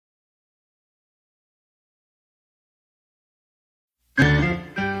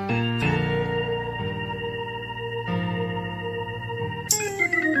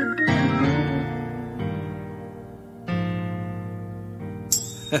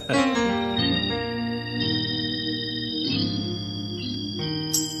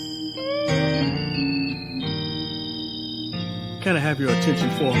Can I have your attention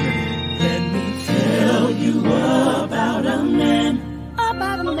for a minute? Let me tell you about a man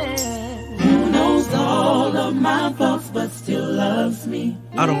who knows all of my faults but still loves me.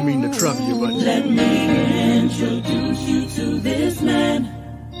 I don't mean to trouble you, but let me introduce you to this man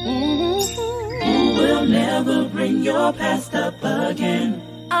who will never bring your past up again.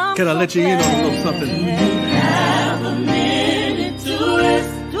 Can I let you in on a little something? Do you have a minute to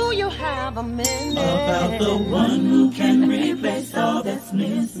rest? Do you have a minute? About the one who can replace all that's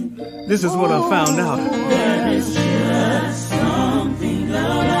missing. This is what I found out. There is just something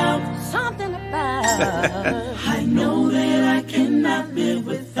about I know that I cannot live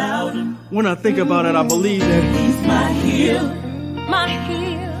without him. When I think about it, I believe that he's my heal,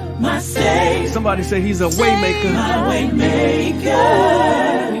 my save. Somebody say he's a waymaker. My waymaker,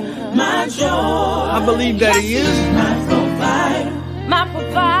 my joy. I believe that he is my provider,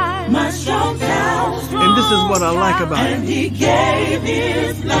 my strong tower. And this is what I like about him. And he gave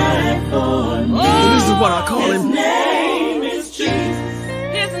his life for me. And this is what I call him. His name is Jesus.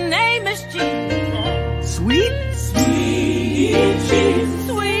 His name is Jesus. Sweet, sweet Jesus.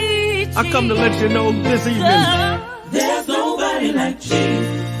 Sweet Jesus. I come to let you know this evening. There's nobody like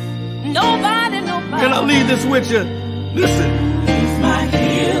Jesus. Nobody. Can I leave this with you? Listen. He's my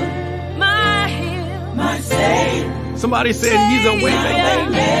heal, my save. Somebody said he's a waymaker.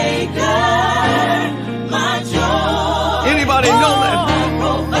 My joy. Anybody know that?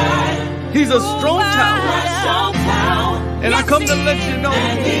 He's a strong tower. And I come to let you know.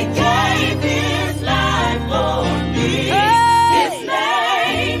 And he gave his life for me. His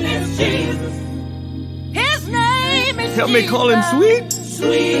name is Jesus. His name is Help me call him sweet.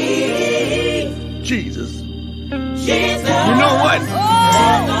 Sweet Jesus. Jesus. You know what?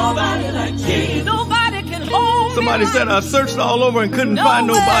 There's nobody like Jesus. Nobody can hold. Somebody said I searched all over and couldn't find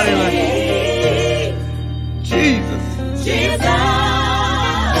nobody like Jesus. Jesus.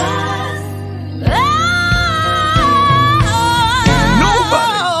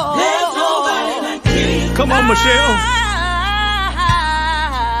 Nobody. There's nobody like Jesus. Come on, Michelle.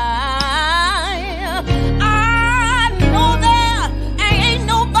 I know there ain't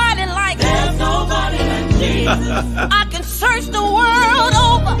nobody like him. There's nobody like Jesus. I can search the world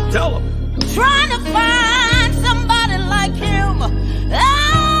over. Tell him. Trying to find somebody like him.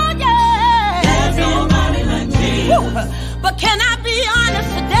 Oh, yeah. There's nobody like Jesus. But can I be honest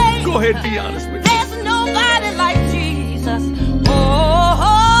today? Go ahead, be honest with me. There's nobody like Jesus.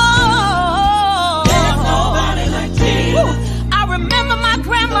 There's nobody like Jesus. I remember my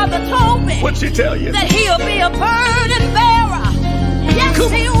grandmother told me. What'd she tell you? That he'll be a burden bearer. Yes,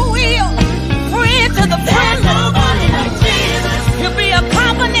 he will. Friend to the friendless. Nobody like Jesus. He'll be a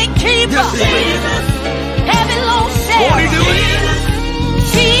company keeper. Yes, he will. Heavy load share. Won't he do it?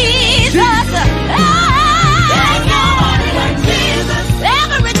 Jesus. There's nobody like Jesus.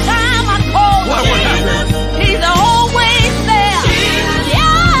 Every time I call What would happen? he's always there.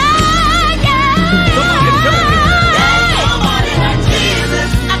 Yeah. Somebody tell me. There's nobody like Jesus.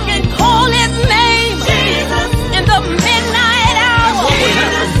 I can call his name in the midnight hour. what would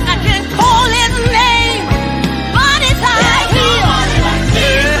happen? I can call his name, but it's high heel.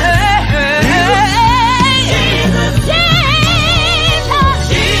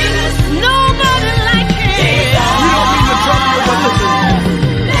 Jesus. Nobody like him. We don't mean to trouble you, but listen.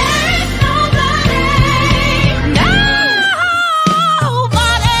 There is nobody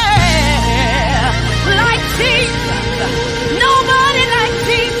like Jesus. Nobody like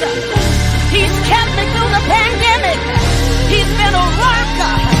Jesus. He's kept me through the pandemic. He's been a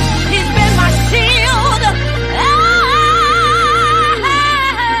rocker. He's been my shield.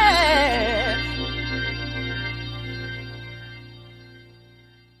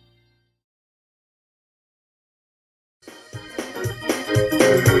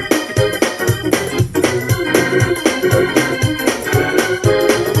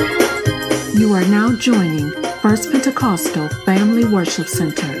 You are now joining First Pentecostal Family Worship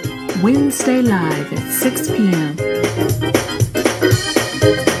Center, Wednesday live at 6 p.m.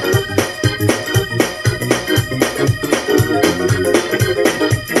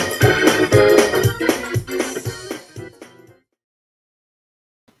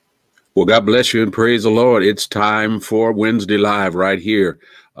 Well, God bless you and praise the Lord. It's time for Wednesday Live right here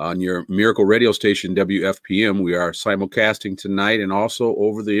on your Miracle radio station, WFPM. We are simulcasting tonight and also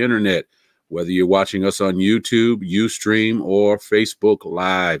over the internet. whether you're watching us on YouTube, Ustream, or Facebook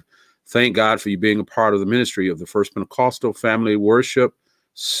Live. Thank God for you being a part of the ministry of the First Pentecostal Family Worship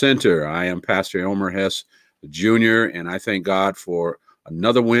Center. I am Pastor Elmer Hess Jr., and I thank God for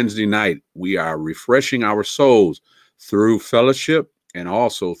another Wednesday night. We are refreshing our souls through fellowship and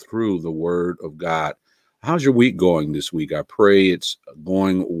also through the Word of God. How's your week going this week? I pray it's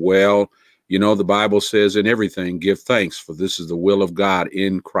going well. You know, the Bible says in everything, give thanks, for this is the will of God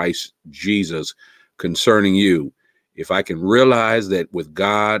in Christ Jesus concerning you. If I can realize that with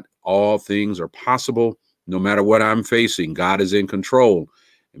God, all things are possible, no matter what I'm facing, God is in control.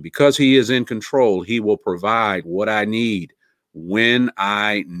 And because he is in control, he will provide what I need when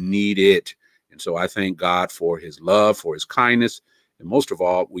I need it. And so I thank God for his love, for his kindness, and most of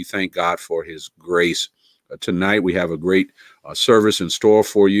all, we thank God for his grace. Tonight, we have a great service in store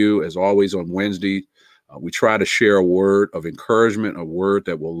for you. As always, on Wednesday, we try to share a word of encouragement, a word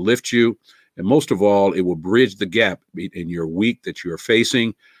that will lift you. And most of all, it will bridge the gap in your week that you're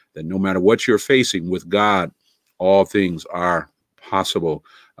facing, that no matter what you're facing with God, all things are possible.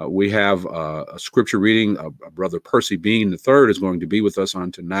 We have a scripture reading. Brother Percy Bean III is going to be with us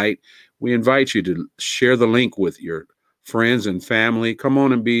on tonight. We invite you to share the link with your friends and family. Come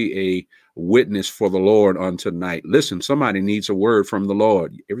on and be a witness for the Lord on tonight. Listen, somebody needs a word from the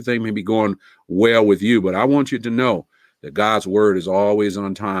Lord. Everything may be going well with you, but I want you to know that God's word is always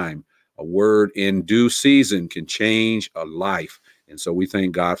on time. A word in due season can change a life. And so we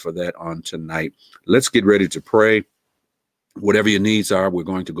thank God for that on tonight. Let's get ready to pray. Whatever your needs are, we're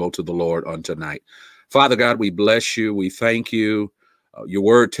going to go to the Lord on tonight. Father God, we bless you. We thank you. Your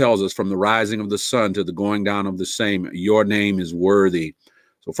word tells us from the rising of the sun to the going down of the same, your name is worthy.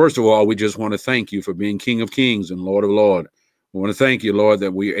 So first of all, we just want to thank you for being King of Kings and Lord of Lords. We want to thank you, Lord,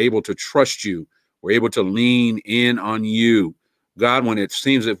 that we're able to trust you. We're able to lean in on you. God, when it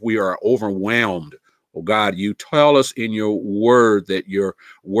seems that we are overwhelmed, oh God, you tell us in your word that your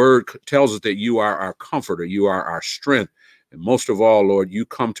word tells us that you are our comforter. You are our strength. And most of all, Lord, you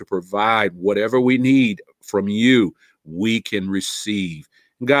come to provide whatever we need from you, we can receive.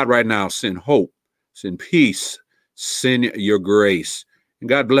 And God, right now, send hope, send peace, send your grace. And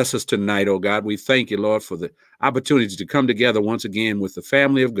God bless us tonight, oh God. We thank you, Lord, for the opportunity to come together once again with the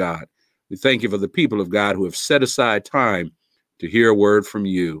family of God. We thank you for the people of God who have set aside time to hear a word from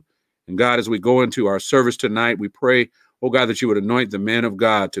you. And God, as we go into our service tonight, we pray, oh God, that you would anoint the man of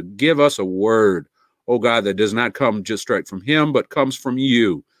God to give us a word, oh God, that does not come just straight from him, but comes from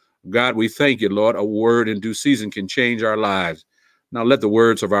you. God, we thank you, Lord. A word in due season can change our lives. Now let the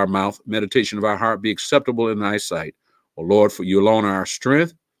words of our mouth, meditation of our heart be acceptable in thy sight. Oh Lord, for you alone are our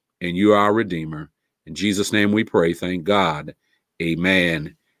strength and you are our Redeemer. In Jesus' name we pray. Thank God.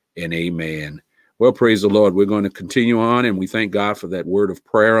 Amen and amen. Well, praise the Lord. We're going to continue on, and we thank God for that word of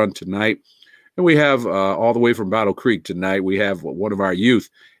prayer on tonight. And we have all the way from Battle Creek tonight, we have one of our youth,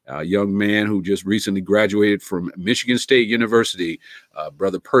 a young man who just recently graduated from Michigan State University,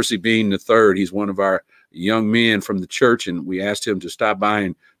 Brother Percy Bean III. He's one of our young men from the church, and we asked him to stop by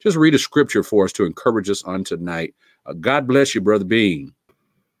and just read a scripture for us to encourage us on tonight. God bless you, Brother Bean.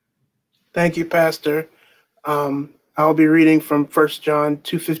 Thank you, Pastor. I'll be reading from 1 John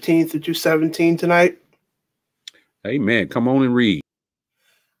 2:15 through 2:17 tonight. Amen. Come on and read.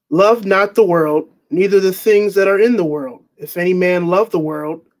 Love not the world, neither the things that are in the world. If any man love the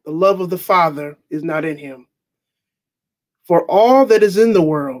world, the love of the Father is not in him. For all that is in the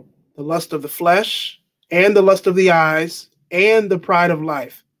world, the lust of the flesh, and the lust of the eyes, and the pride of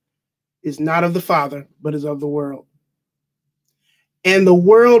life, is not of the Father, but is of the world. And the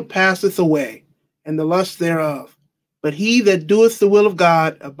world passeth away, and the lust thereof. But he that doeth the will of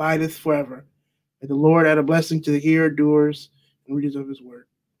God abideth forever. May the Lord add a blessing to the hearer, doers, and readers of his word.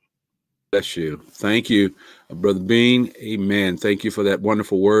 Bless you. Thank you, Brother Bean. Amen. Thank you for that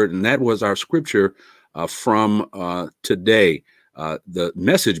wonderful word. And that was our scripture from today. The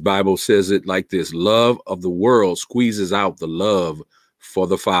Message Bible says it like this: love of the world squeezes out the love for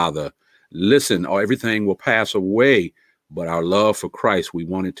the Father. Listen, everything will pass away, but our love for Christ, we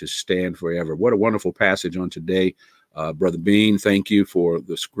want it to stand forever. What a wonderful passage on today. Brother Bean, thank you for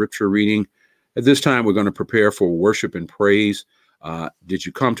the scripture reading. At this time, we're going to prepare for worship and praise. Did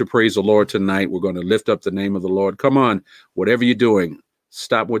you come to praise the Lord tonight? We're going to lift up the name of the Lord. Come on, whatever you're doing,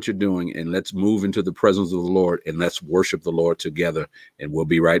 stop what you're doing and let's move into the presence of the Lord and let's worship the Lord together. And we'll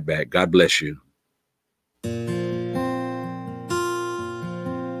be right back. God bless you.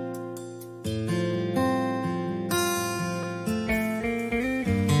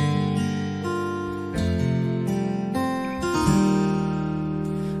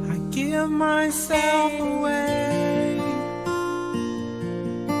 I give myself away.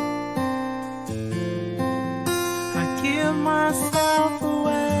 myself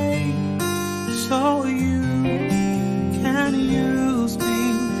away so you can use me.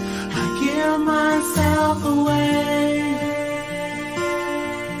 I give myself away.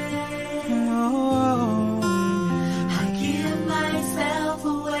 Oh, I give myself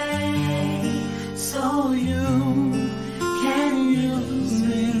away so you can use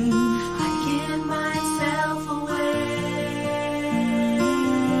me. I give myself away.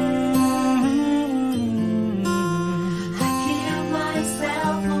 I give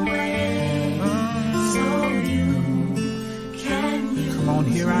myself away so you can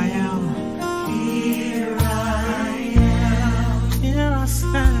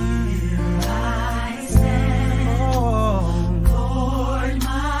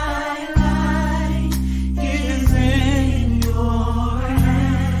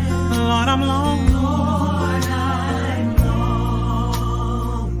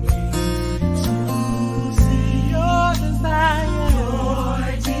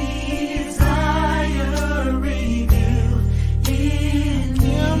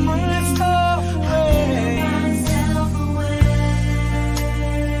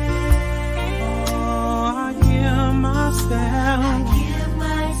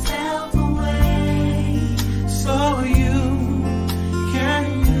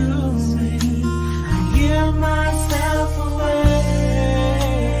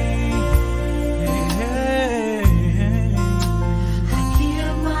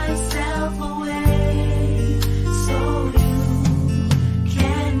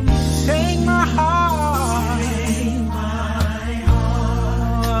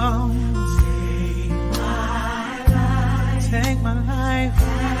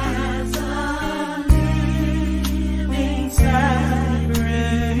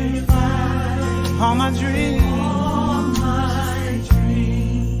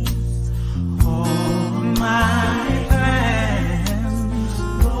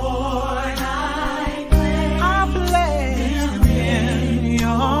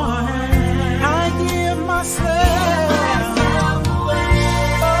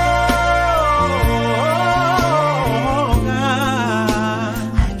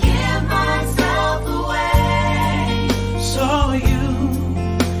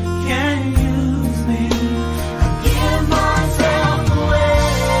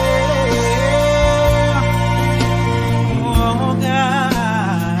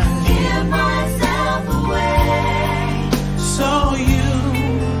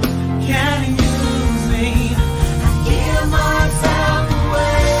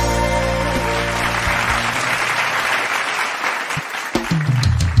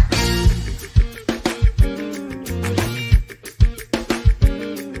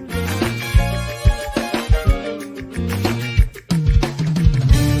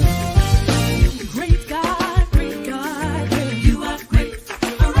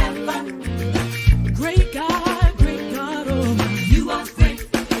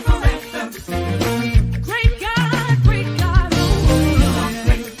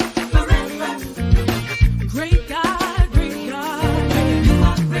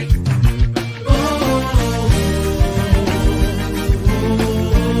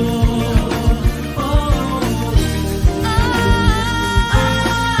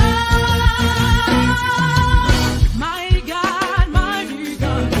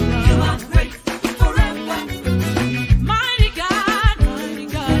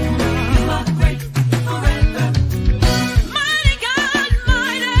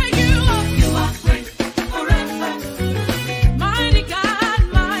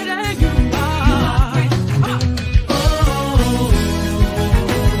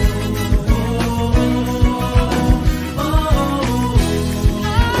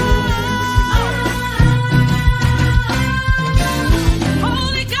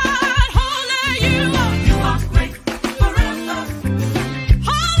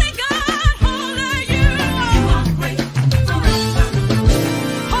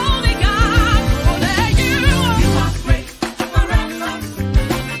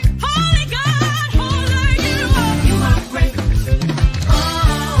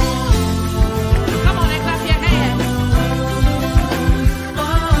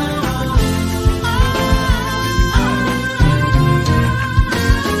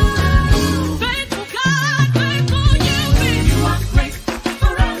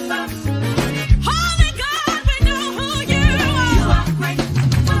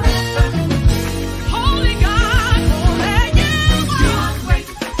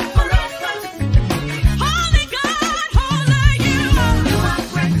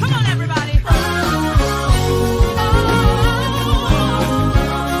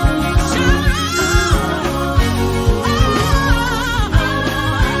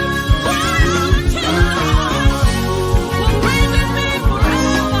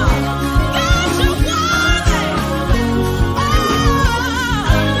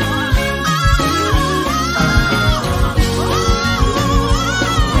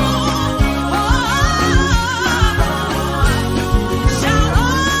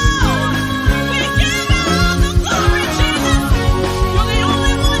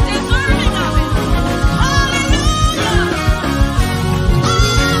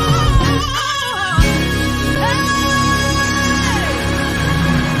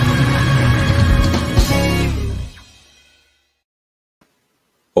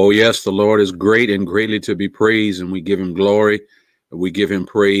Oh, yes, the Lord is great and greatly to be praised, and we give him glory. We give him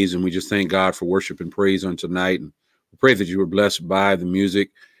praise, and we just thank God for worship and praise on tonight. And we pray that you were blessed by the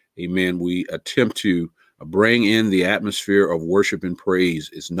music. Amen. We attempt to bring in the atmosphere of worship and praise.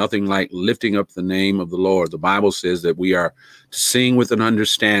 It's nothing like lifting up the name of the Lord. The Bible says that we are to sing with an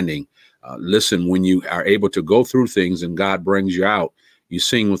understanding. Listen, when you are able to go through things and God brings you out, you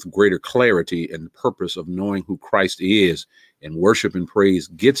sing with greater clarity and the purpose of knowing who Christ is. And worship and praise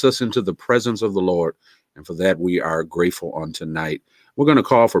gets us into the presence of the Lord. And for that, we are grateful on tonight. We're going to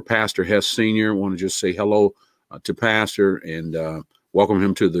call for Pastor Hess Sr. I want to just say hello to Pastor and welcome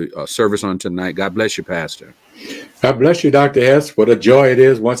him to the service on tonight. God bless you, Pastor. God bless you, Dr. Hess. What a joy it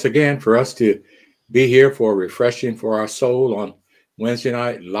is once again for us to be here for refreshing for our soul on Wednesday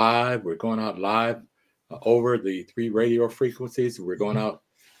night live. We're going out live over the 3 radio frequencies. We're going out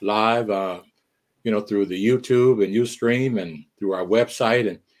live through the YouTube and Ustream and through our website.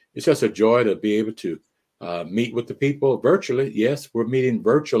 And it's just a joy to be able to meet with the people virtually. Yes, we're meeting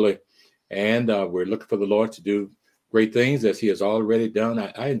virtually, and we're looking for the Lord to do great things as he has already done.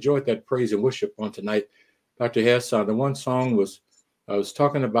 I enjoyed that praise and worship on tonight, Dr. Hess. The one song I was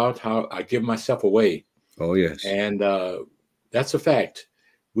talking about how I give myself away. Oh, yes. And that's a fact.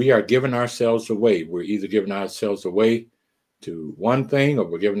 We are giving ourselves away. We're either giving ourselves away to one thing or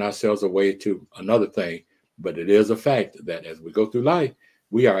we're giving ourselves away to another thing. But it is a fact that as we go through life,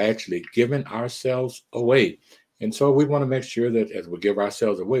 we are actually giving ourselves away. And so we want to make sure that as we give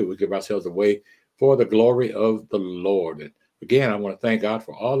ourselves away for the glory of the Lord. And again, I want to thank God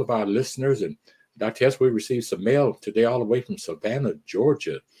for all of our listeners. And Dr. Hess, we received some mail today all the way from Savannah,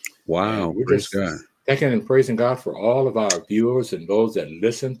 Georgia. Wow. We're Praise just God. thanking and praising God for all of our viewers and those that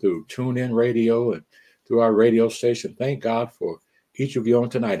listen through TuneIn Radio and through our radio station. Thank God for each of you on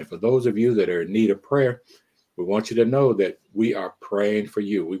tonight. And for those of you that are in need of prayer, we want you to know that we are praying for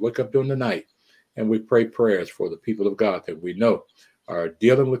you. We wake up during the night and we pray prayers for the people of God that we know are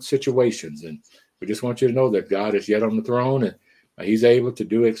dealing with situations. And we just want you to know that God is yet on the throne and he's able to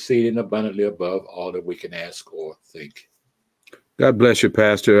do exceeding abundantly above all that we can ask or think. God bless you,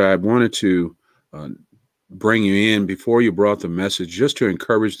 Pastor. I wanted to bring you in before you brought the message just to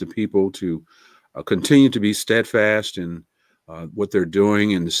encourage the people to continue to be steadfast in what they're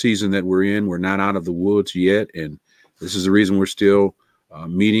doing in the season that we're in. We're not out of the woods yet, and this is the reason we're still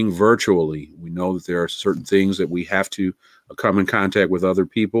meeting virtually. We know that there are certain things that we have to come in contact with other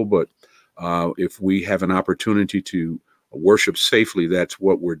people, but if we have an opportunity to worship safely, that's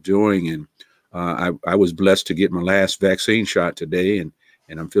what we're doing. And I was blessed to get my last vaccine shot today, and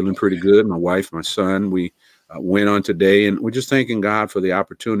I'm feeling pretty good. My wife, my son, we went on today, and we're just thanking God for the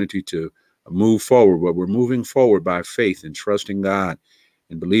opportunity to move forward. But we're moving forward by faith and trusting God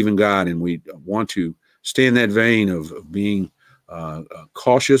and believing God. And we want to stay in that vein of being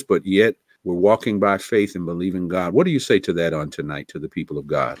cautious, but yet we're walking by faith and believing God. What do you say to that on tonight to the people of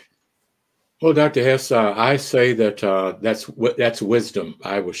God? Well, Dr. Hess, I say that that's wisdom.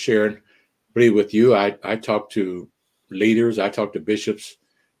 I was sharing with you. I talk to leaders. I talk to bishops,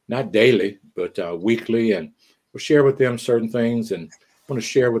 not daily, but weekly, and we'll share with them certain things. And I want to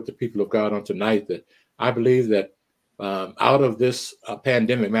share with the people of God on tonight that I believe that out of this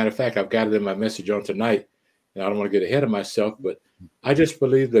pandemic, matter of fact, I've got it in my message on tonight, and I don't want to get ahead of myself, but I just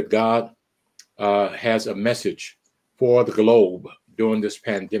believe that God has a message for the globe during this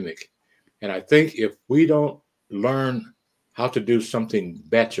pandemic. And I think if we don't learn how to do something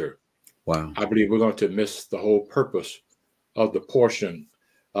better, wow, I believe we're going to miss the whole purpose of the portion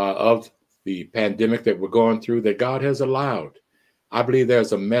of the pandemic that we're going through that God has allowed. I believe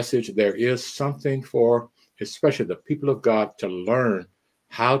there's a message. There is something for especially the people of God to learn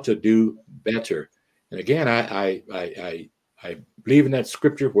how to do better. And again, I believe in that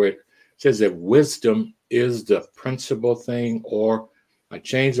scripture where it says that wisdom is the principal thing, or I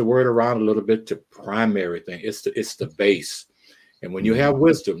changed the word around a little bit to primary thing. It's the base. And when you have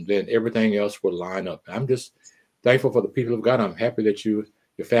wisdom, then everything else will line up. I'm just thankful for the people of God. I'm happy that your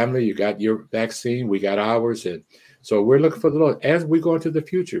family, you got your vaccine, we got ours. And so we're looking for the Lord as we go into the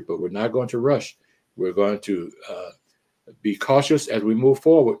future, but we're not going to rush. We're going to be cautious as we move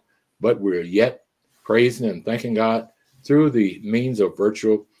forward, but we're yet praising and thanking God through the means of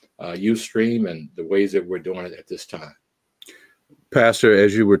virtual Ustream and the ways that we're doing it at this time. Pastor,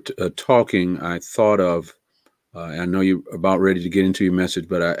 as you were talking, I thought of, I know you're about ready to get into your message,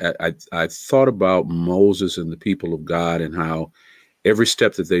 but I thought about Moses and the people of God and how every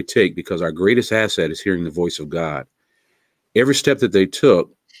step that they take, because our greatest asset is hearing the voice of God. Every step that they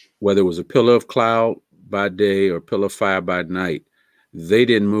took, whether it was a pillar of cloud by day or pillar of fire by night, they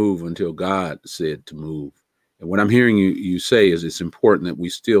didn't move until God said to move. And what I'm hearing you say is it's important that we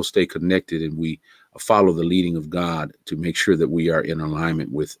still stay connected and we follow the leading of God to make sure that we are in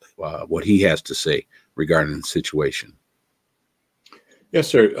alignment with what he has to say regarding the situation. Yes,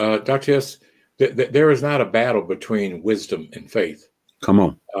 sir. Dr. Hess, there is not a battle between wisdom and faith. Come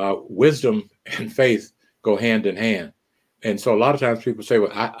on. Wisdom and faith go hand in hand. And so a lot of times people say,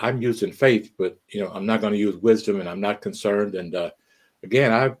 well, I'm using faith, but, I'm not going to use wisdom and I'm not concerned. And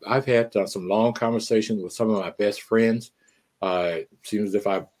again, I've had some long conversations with some of my best friends. It seems as if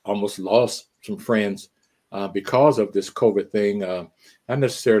I've almost lost some friends because of this COVID thing. Not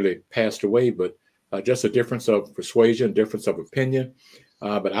necessarily passed away, but just a difference of persuasion, difference of opinion.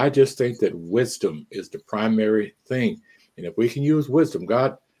 But I just think that wisdom is the primary thing. And if we can use wisdom,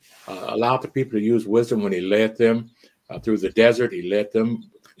 God allowed the people to use wisdom when he led them through the desert. He led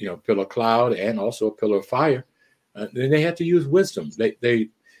them, pillar of cloud and also a pillar of fire. Then they had to use wisdom. They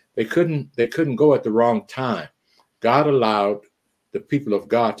couldn't go at the wrong time. God allowed the people of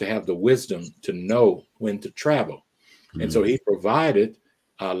God to have the wisdom to know when to travel. Mm-hmm. And so he provided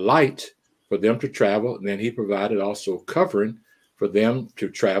light for them to travel. And then he provided also covering for them to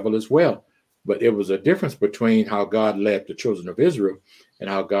travel as well. But it was a difference between how God led the children of Israel and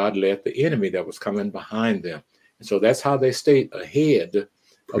how God led the enemy that was coming behind them. And so that's how they stayed ahead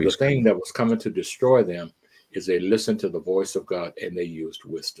of the thing that was coming to destroy them, is they listened to the voice of God and they used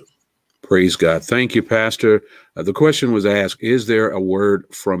wisdom. Praise God. Thank you, Pastor. The question was asked, is there a word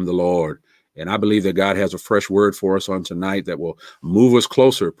from the Lord? And I believe that God has a fresh word for us on tonight that will move us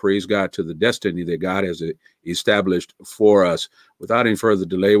closer, praise God, to the destiny that God has established for us. Without any further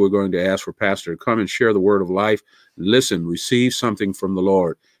delay, we're going to ask for Pastor to come and share the word of life. Listen, receive something from the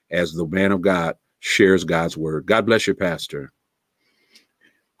Lord as the man of God shares God's word. God bless you, Pastor.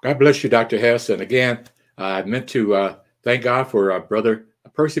 God bless you, Dr. Hess. And again, I meant to thank God for Brother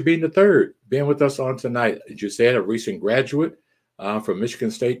Percy Bean III being with us on tonight. As you said, a recent graduate from Michigan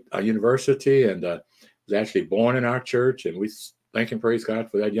State University, and was actually born in our church. And we thank and praise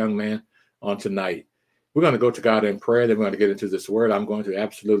God for that young man on tonight. We're going to go to God in prayer. Then we're going to get into this word. I'm going to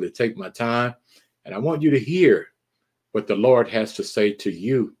absolutely take my time. And I want you to hear what the Lord has to say to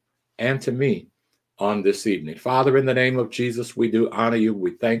you and to me on this evening. Father, in the name of Jesus, we do honor you.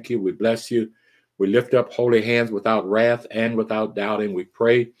 We thank you. We bless you. We lift up holy hands without wrath and without doubting. We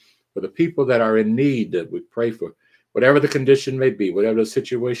pray for the people that are in need. We pray for whatever the condition may be, whatever the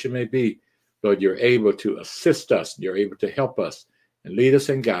situation may be. Lord, you're able to assist us. You're able to help us and lead us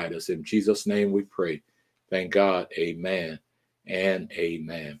and guide us. In Jesus' name we pray. Thank God. Amen and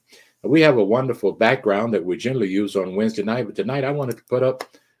amen. We have a wonderful background that we generally use on Wednesday night, but tonight I wanted to put up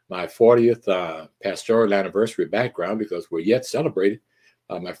my 40th pastoral anniversary background because we're yet celebrating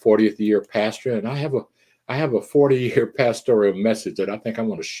my 40th year pastor, and I have a 40-year pastoral message that I think I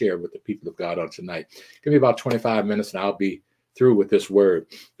want to share with the people of God on tonight. Give me about 25 minutes, and I'll be through with this word.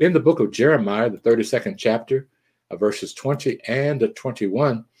 In the book of Jeremiah, the 32nd chapter, verses 20 and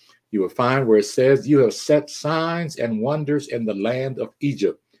 21, you will find where it says, "You have set signs and wonders in the land of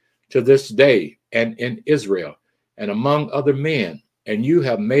Egypt to this day, and in Israel, and among other men, and you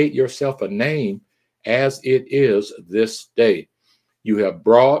have made yourself a name as it is this day. You have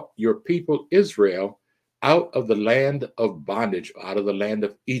brought your people Israel out of the land of bondage, out of the land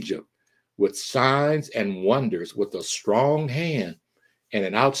of Egypt, with signs and wonders, with a strong hand and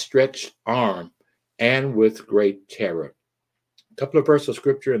an outstretched arm, and with great terror." A couple of verses of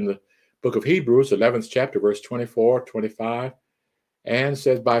scripture in the book of Hebrews, 11th chapter, verse 24, 25, and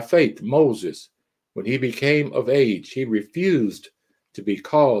says, "By faith, Moses, when he became of age, he refused to be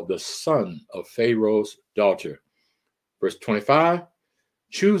called the son of Pharaoh's daughter." Verse 25,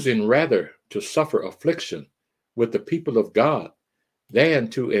 "Choosing rather to suffer affliction with the people of God than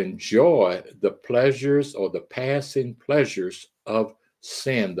to enjoy the pleasures or the passing pleasures of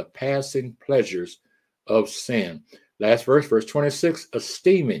sin," the passing pleasures of sin. Last verse, verse 26,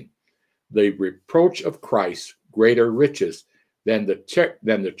 "Esteeming the reproach of Christ greater riches than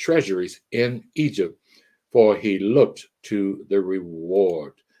the treasuries in Egypt, for he looked to the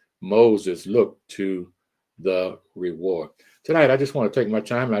reward." Moses looked to the reward. Tonight, I just want to take my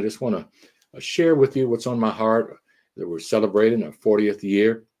time and I just want to share with you what's on my heart. That we're celebrating our 40th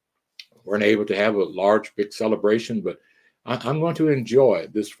year. We weren't able to have a large, big celebration, but I'm going to enjoy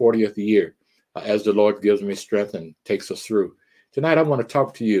this 40th year as the Lord gives me strength and takes us through. Tonight, I want to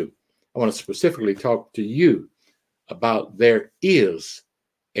talk to you. I want to specifically talk to you about there is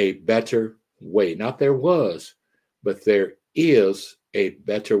a better way. Not there was, but there is a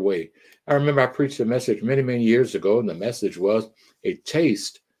better way. I remember I preached a message many, many years ago, and the message was a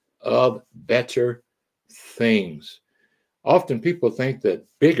taste of better things. Often people think that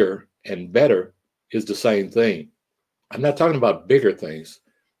bigger and better is the same thing. I'm not talking about bigger things.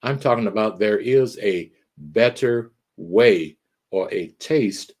 I'm talking about there is a better way or a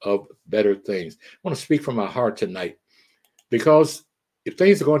taste of better things. I want to speak from my heart tonight, because if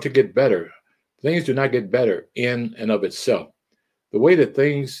things are going to get better, things do not get better in and of itself. The way that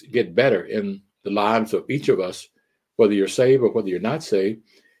things get better in the lives of each of us, whether you're saved or whether you're not saved,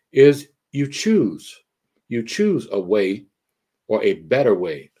 is you choose. You choose a way or a better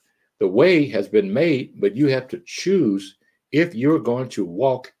way. The way has been made, but you have to choose if you're going to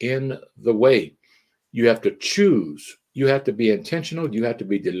walk in the way. You have to choose. You have to be intentional. You have to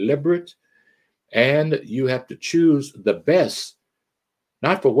be deliberate. And you have to choose the best,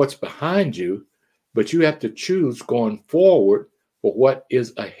 not for what's behind you, but you have to choose going forward for what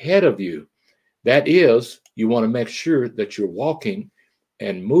is ahead of you. That is, you want to make sure that you're walking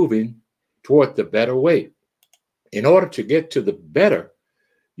and moving toward the better way. In order to get to the better,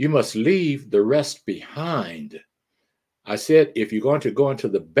 you must leave the rest behind. I said, if you're going to go into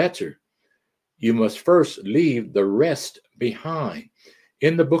the better, you must first leave the rest behind.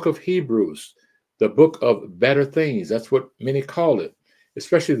 In the book of Hebrews, the book of better things, that's what many call it,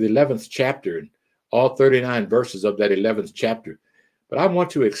 especially the 11th chapter and all 39 verses of that 11th chapter. But I want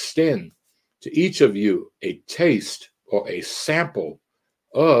to extend to each of you a taste or a sample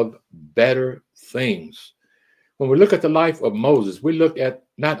of better things. When we look at the life of Moses, we look at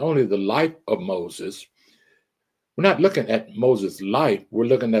not only the life of Moses, we're not looking at Moses' life, we're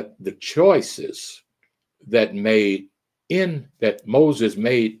looking at the choices that Moses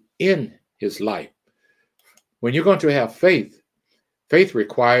made in his life. When you're going to have faith, faith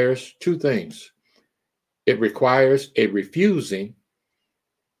requires two things. It requires a refusing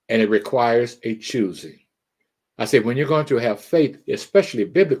and it requires a choosing. I say when you're going to have faith, especially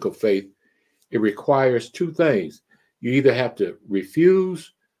biblical faith, it requires two things. You either have to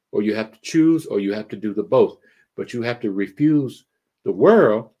refuse or you have to choose or you have to do the both. But you have to refuse the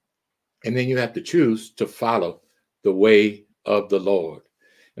world and then you have to choose to follow the way of the Lord.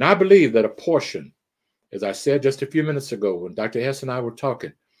 And I believe that a portion, as I said just a few minutes ago when Dr. Hess and I were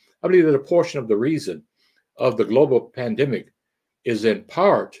talking, I believe that a portion of the reason of the global pandemic is in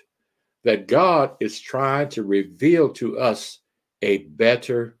part that God is trying to reveal to us a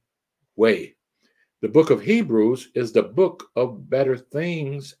better way. The book of Hebrews is the book of better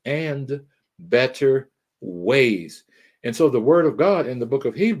things and better ways. And so the word of God in the book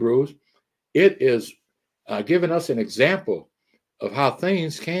of Hebrews, it is giving us an example of how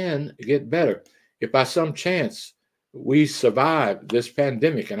things can get better. If by some chance we survive this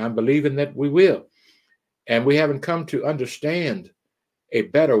pandemic, and I'm believing that we will, and we haven't come to understand a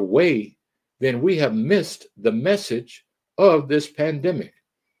better way, then we have missed the message of this pandemic.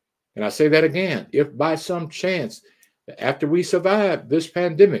 And I say that again, if by some chance, after we survive this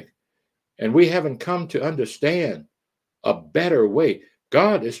pandemic, and we haven't come to understand a better way,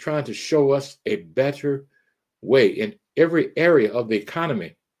 God is trying to show us a better way in every area of the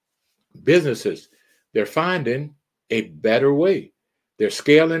economy. Businesses, they're finding a better way. They're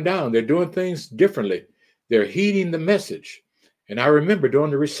scaling down. They're doing things differently. They're heeding the message. And I remember during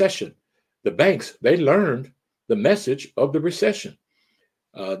the recession, the banks, they learned the message of the recession.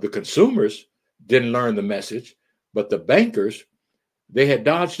 The consumers didn't learn the message, but the bankers, they had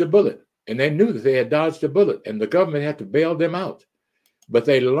dodged a bullet. And they knew that they had dodged a bullet and the government had to bail them out. But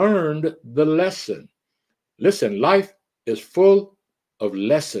they learned the lesson. Listen, life is full of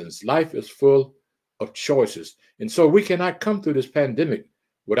lessons. Life is full of choices. And so we cannot come through this pandemic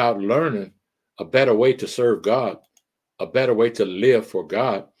without learning a better way to serve God, a better way to live for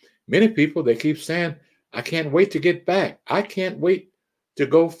God. Many people, they keep saying, I can't wait to get back. I can't wait to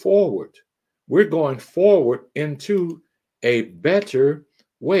go forward. We're going forward into a better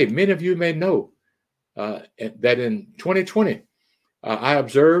way. Many of you may know that in 2020, I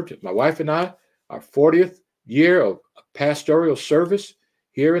observed, my wife and I, our 40th year of pastoral service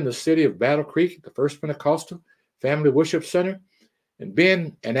here in the city of Battle Creek, the First Pentecostal Family Worship Center, and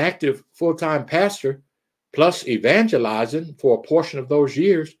being an active full-time pastor, plus evangelizing for a portion of those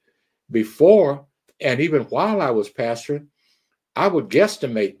years before and even while I was pastoring, I would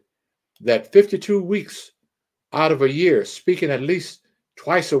guesstimate that 52 weeks out of a year, speaking at least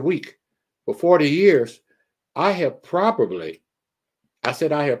twice a week for 40 years, I have probably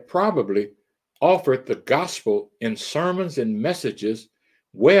offered the gospel in sermons and messages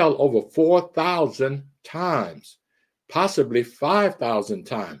well over 4,000 times, possibly 5,000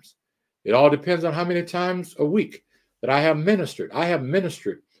 times. It all depends on how many times a week that I have ministered. I have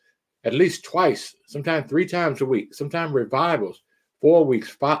ministered at least twice, sometimes 3 times a week, sometimes revivals, 4 weeks,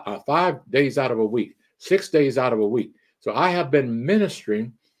 5 days out of a week, 6 days out of a week. So I have been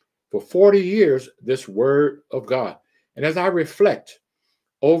ministering for 40 years this word of God. And as I reflect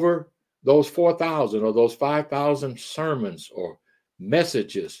over those 4,000 or those 5,000 sermons or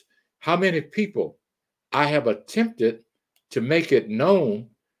messages, how many people I have attempted to make it known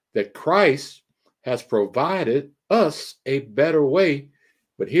that Christ has provided us a better way.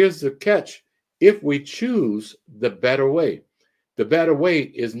 But here's the catch. If we choose the better way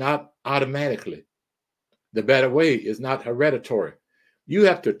is not automatically. The better way is not hereditary. You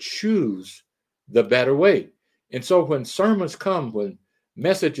have to choose the better way. And so when sermons come, when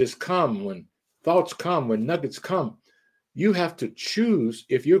messages come, when thoughts come, when nuggets come, you have to choose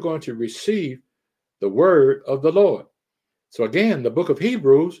if you're going to receive the word of the Lord. So again, the book of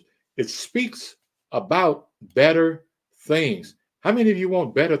Hebrews, it speaks about better things. How many of you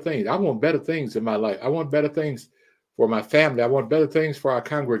want better things? I want better things in my life. I want better things for my family. I want better things for our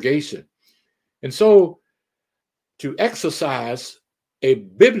congregation. And so to exercise a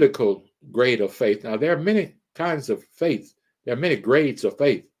biblical grade of faith, now there are many kinds of faith. There are many grades of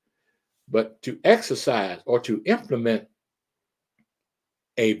faith. But to exercise or to implement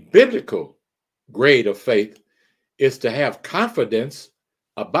a biblical grade of faith is to have confidence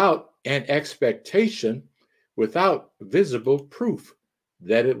about an expectation without visible proof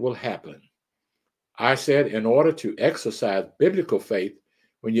that it will happen. I said in order to exercise biblical faith,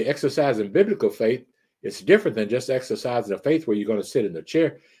 when you exercise in biblical faith, it's different than just exercising a faith where you're going to sit in the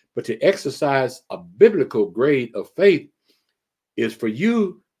chair. But to exercise a biblical grade of faith is for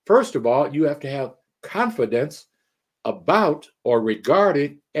you, first of all, you have to have confidence about or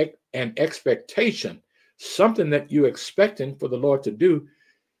regarding an expectation, something that you're expecting for the Lord to do.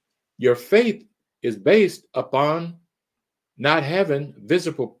 Your faith is based upon not having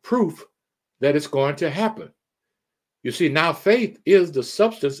visible proof that it's going to happen. You see, now faith is the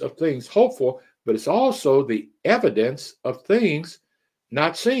substance of things hoped for, but it's also the evidence of things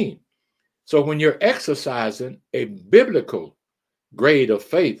not seen. So when you're exercising a biblical grade of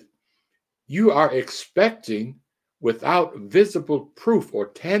faith, you are expecting without visible proof or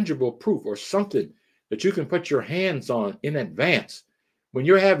tangible proof or something that you can put your hands on in advance. When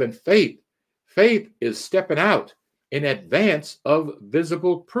you're having faith, faith is stepping out in advance of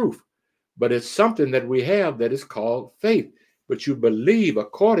visible proof. But it's something that we have that is called faith. But you believe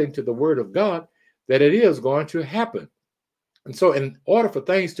according to the word of God that it is going to happen. And so in order for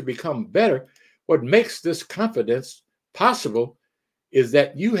things to become better, what makes this confidence possible is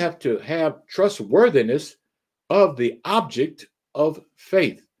that you have to have trustworthiness of the object of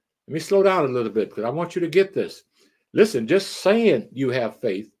faith. Let me slow down a little bit because I want you to get this. Listen, just saying you have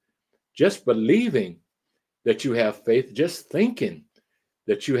faith, just believing that you have faith, just thinking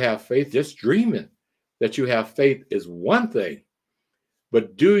that you have faith, just dreaming that you have faith is one thing.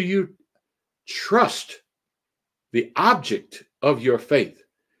 But do you trust the object of your faith?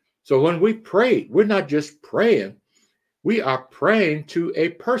 So when we pray, we're not just praying, we are praying to a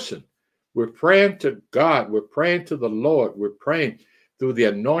person. We're praying to God. We're praying to the Lord. We're praying through the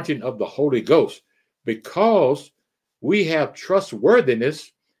anointing of the Holy Ghost because we have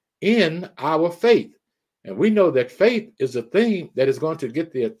trustworthiness in our faith. And we know that faith is a thing that is going to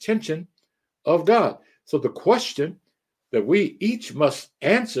get the attention of God. So the question that we each must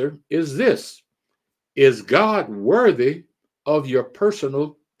answer is this: is God worthy of your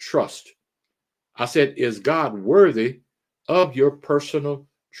personal trust? I said, is God worthy of your personal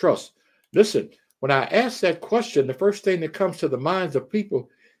trust? Listen, when I ask that question, the first thing that comes to the minds of people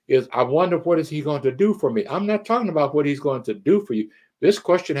is, I wonder what is he going to do for me? I'm not talking about what he's going to do for you. This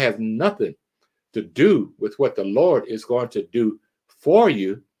question has nothing to do with what the Lord is going to do for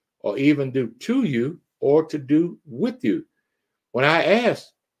you or even do to you or to do with you. When I ask,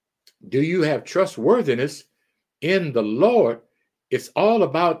 do you have trustworthiness in the Lord? It's all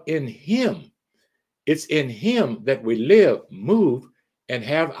about in him. It's in him that we live, move, and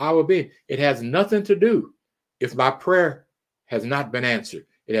have our being. It has nothing to do if my prayer has not been answered.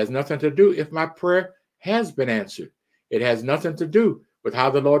 It has nothing to do if my prayer has been answered. It has nothing to do with how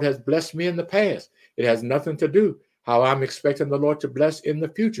the Lord has blessed me in the past. It has nothing to do how I'm expecting the Lord to bless in the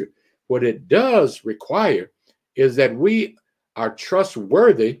future. What it does require is that we are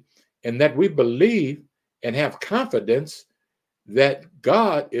trustworthy and that we believe and have confidence that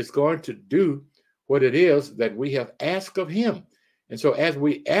God is going to do what it is that we have asked of him. And so as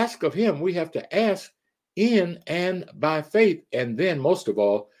we ask of him, we have to ask in and by faith. And then most of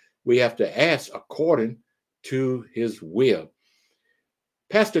all, we have to ask according to his will.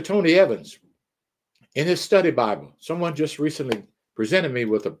 Pastor Tony Evans, in his study Bible, someone just recently presented me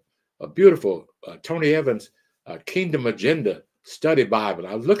with a beautiful Tony Evans Kingdom Agenda study Bible.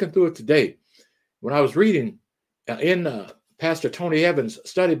 I was looking through it today when I was reading in Pastor Tony Evans'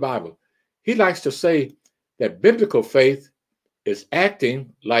 study Bible, he likes to say that biblical faith is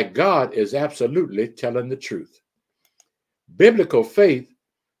acting like God is absolutely telling the truth. Biblical faith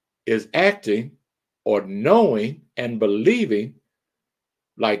is acting or knowing and believing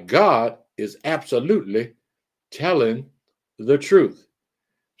like God is absolutely telling the truth.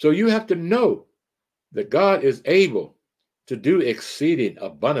 So you have to know that God is able to do exceeding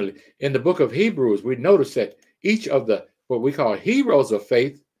abundantly. In the book of Hebrews, we notice that each of the what we call heroes of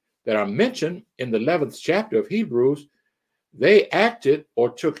faith that are mentioned in the 11th chapter of Hebrews, they acted or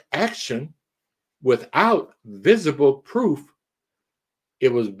took action without visible proof.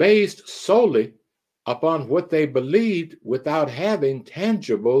 It was based solely upon what they believed without having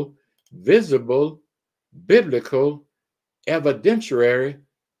tangible, visible, biblical, evidentiary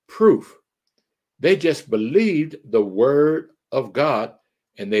proof. They just believed the word of God,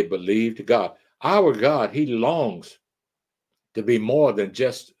 and they believed God. Our God, he longs to be more than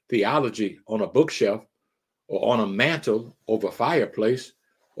just theology on a bookshelf or on a mantle over a fireplace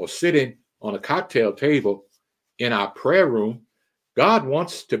or sitting on a cocktail table in our prayer room. God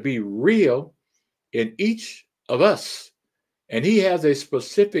wants to be real in each of us, and he has a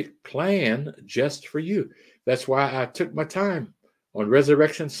specific plan just for you. That's why I took my time on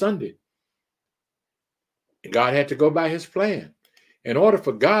Resurrection Sunday. God had to go by his plan. In order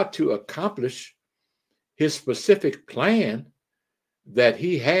for God to accomplish his specific plan that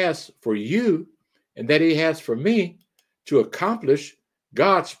he has for you and that he has for me, to accomplish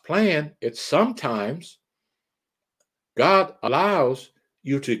God's plan, it's sometimes God allows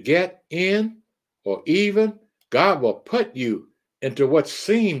you to get in, or even God will put you into what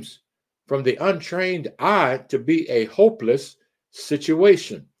seems from the untrained eye to be a hopeless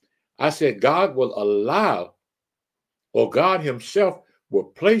situation. I said God will allow, or God himself will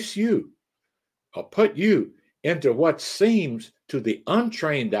place you or put you into what seems to the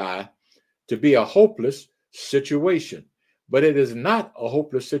untrained eye to be a hopeless situation. But it is not a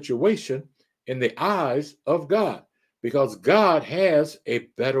hopeless situation in the eyes of God, because God has a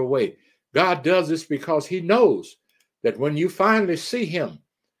better way. God does this because he knows that when you finally see him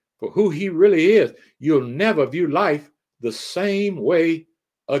for who he really is, you'll never view life the same way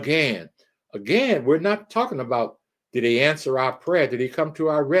again. Again, we're not talking about, did he answer our prayer? Did he come to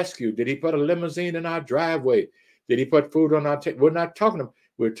our rescue? Did he put a limousine in our driveway? Did he put food on our table?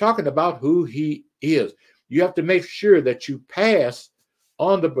 We're talking about who he is. You have to make sure that you pass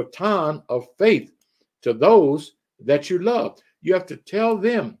on the baton of faith to those that you love. You have to tell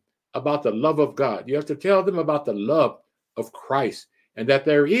them about the love of God. You have to tell them about the love of Christ, and that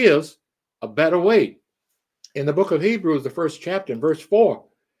there is a better way. In the book of Hebrews, the 1st chapter, and verse 4,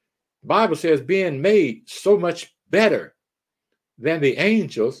 the Bible says, being made so much better than the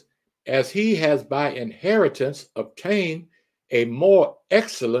angels, as he has by inheritance obtained a more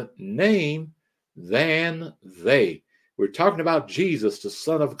excellent name than they. We're talking about Jesus, the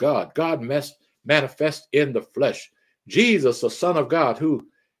Son of God. God manifest in the flesh. Jesus, the Son of God, who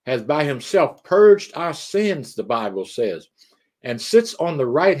has by himself purged our sins, the Bible says, and sits on the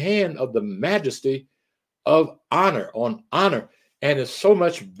right hand of the majesty of honor, and is so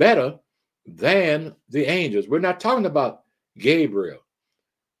much better than the angels. We're not talking about Gabriel.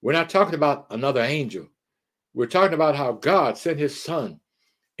 We're not talking about another angel. We're talking about how God sent his son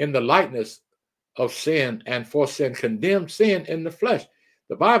in the likeness of sin and for sin, condemned sin in the flesh.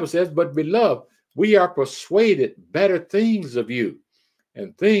 The Bible says, but beloved, we are persuaded better things of you,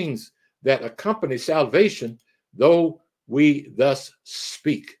 and things that accompany salvation, though we thus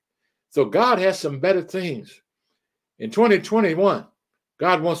speak. So God has some better things. In 2021,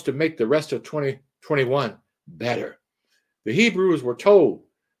 God wants to make the rest of 2021 better. The Hebrews were told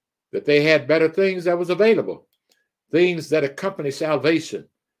that they had better things that was available, things that accompany salvation,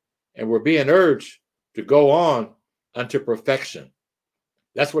 and were being urged to go on unto perfection.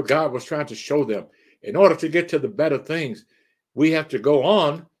 That's what God was trying to show them. In order to get to the better things, we have to go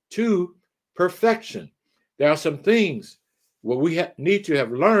on to perfection. There are some things what we need to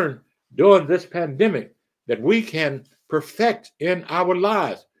have learned during this pandemic that we can perfect in our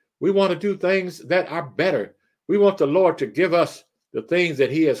lives. We want to do things that are better. We want the Lord to give us the things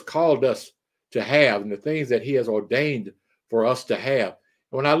that he has called us to have and the things that he has ordained for us to have.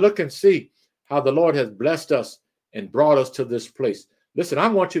 When I look and see how the Lord has blessed us and brought us to this place, listen, I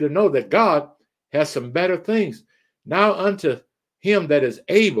want you to know that God has some better things. Now unto him that is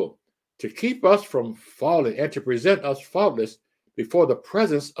able to keep us from falling and to present us faultless before the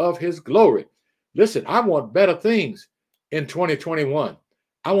presence of his glory. Listen, I want better things in 2021.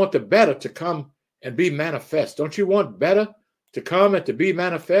 I want the better to come and be manifest. Don't you want better to come and to be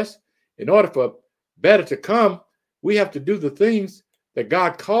manifest? In order for better to come, We have to do the things that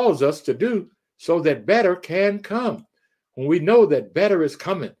God calls us to do so that better can come. When we know that better is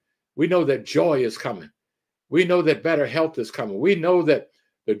coming, we know that joy is coming. We know that better health is coming. We know that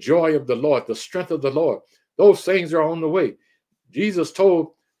the joy of the Lord, the strength of the Lord, those things are on the way. Jesus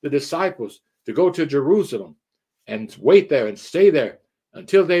told the disciples to go to Jerusalem and wait there and stay there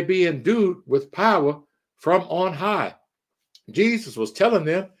until they be endued with power from on high. Jesus was telling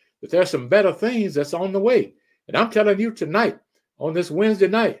them that there's some better things that's on the way. And I'm telling you tonight, on this Wednesday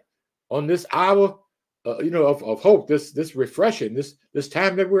night, on this hour, of hope, this refreshing, this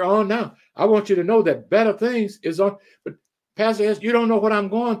time that we're on now, I want you to know that better things is on. But Pastor Hess, you don't know what I'm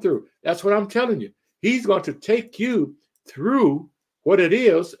going through. That's what I'm telling you. He's going to take you through what it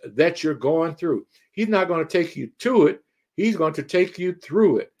is that you're going through. He's not going to take you to it. He's going to take you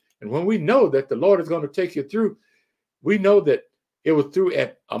through it. And when we know that the Lord is going to take you through, we know that it was through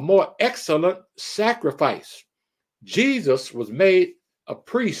a more excellent sacrifice. Jesus was made a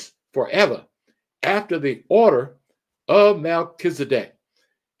priest forever after the order of Melchizedek.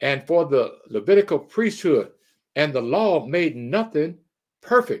 And for the Levitical priesthood and the law made nothing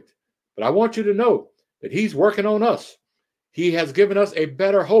perfect. But I want you to know that he's working on us. He has given us a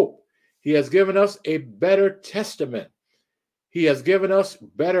better hope. He has given us a better testament. He has given us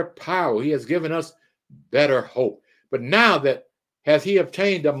better power. He has given us better hope. But now that has he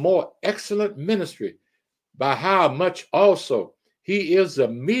obtained a more excellent ministry, by how much also he is the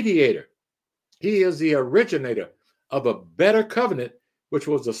mediator. He is the originator of a better covenant, which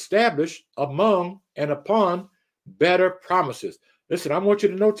was established among and upon better promises. Listen, I want you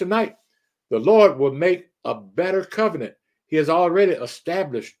to know tonight, the Lord will make a better covenant. He has already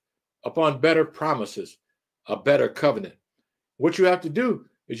established upon better promises, a better covenant. What you have to do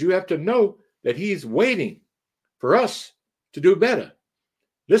is you have to know that he's waiting for us to do better.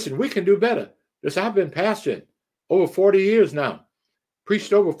 Listen, we can do better. Listen, I've been pastoring over 40 years now,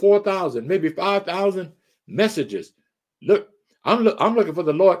 preached over 4,000, maybe 5,000 messages. Look, I'm looking for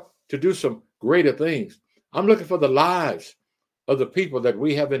the Lord to do some greater things. I'm looking for the lives of the people that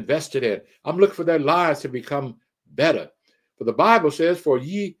we have invested in. I'm looking for their lives to become better. For the Bible says, for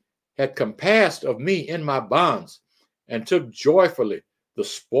ye had compassed of me in my bonds, and took joyfully the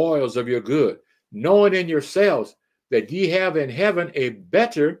spoils of your good, knowing in yourselves that ye have in heaven a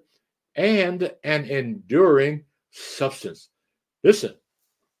better and an enduring substance. Listen,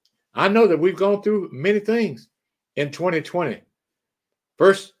 I know that we've gone through many things in 2020.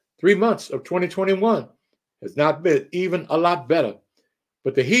 First 3 months of 2021 has not been even a lot better.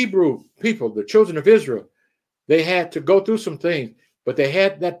 But the Hebrew people, the children of Israel, they had to go through some things, but they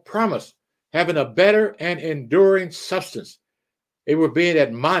had that promise, having a better and enduring substance. They were being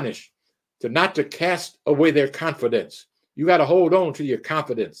admonished to not to cast away their confidence. You got to hold on to your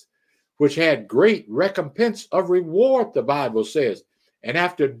confidence, which had great recompense of reward, the Bible says. And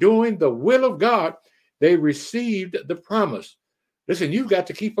after doing the will of God, they received the promise. Listen, you've got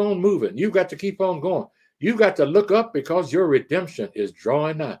to keep on moving. You've got to keep on going. You've got to look up because your redemption is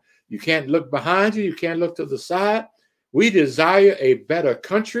drawing nigh. You can't look behind you. You can't look to the side. We desire a better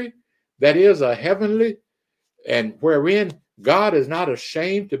country that is a heavenly, and wherein God is not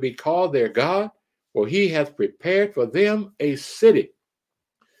ashamed to be called their God, for he has prepared for them a city.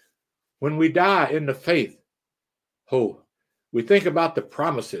 When we die in the faith, we think about the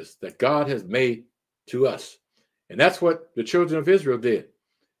promises that God has made to us. And that's what the children of Israel did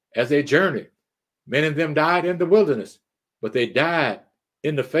as they journeyed. Many of them died in the wilderness, but they died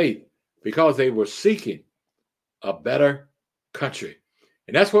in the faith because they were seeking a better country.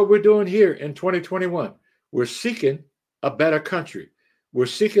 And that's what we're doing here in 2021. We're seeking a better country. We're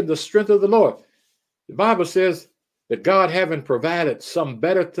seeking the strength of the Lord. The Bible says that God having provided some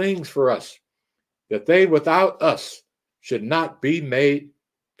better things for us, that they without us should not be made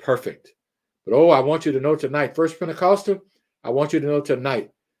perfect. But I want you to know tonight, First Pentecostal, I want you to know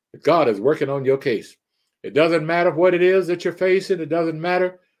tonight that God is working on your case. It doesn't matter what it is that you're facing. It doesn't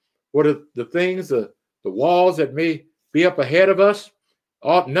matter what are the things, the walls that may be up ahead of us.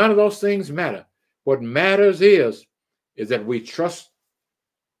 None of those things matter. What matters is that we trust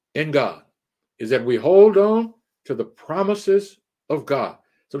in God, is that we hold on to the promises of God.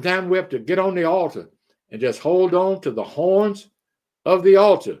 Sometimes we have to get on the altar and just hold on to the horns of the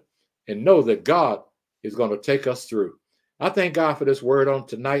altar and know that God is going to take us through. I thank God for this word on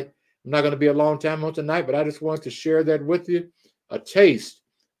tonight. I'm not going to be a long time on tonight, but I just wanted to share that with you, a taste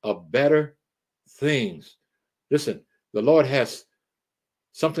of better things. Listen, the Lord has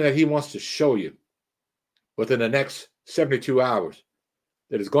something that he wants to show you within the next 72 hours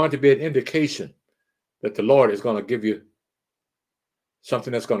that is going to be an indication that the Lord is going to give you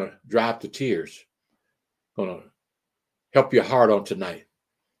something that's going to dry up the tears, going to help your heart on tonight.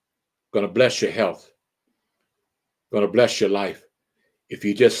 Going to bless your health. Going to bless your life. If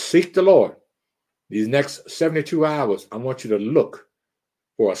you just seek the Lord, these next 72 hours, I want you to look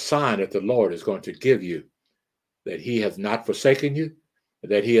for a sign that the Lord is going to give you, that he has not forsaken you,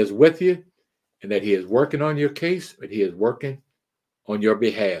 that he is with you, and that he is working on your case, that he is working on your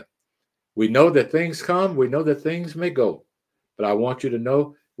behalf. We know that things come, we know that things may go, but I want you to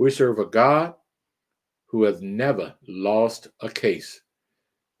know we serve a God who has never lost a case.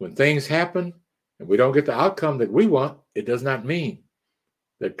 When things happen and we don't get the outcome that we want, it does not mean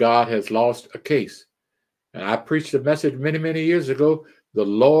that God has lost a case. And I preached a message many, many years ago. The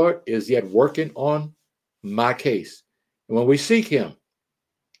Lord is yet working on my case. And when we seek him,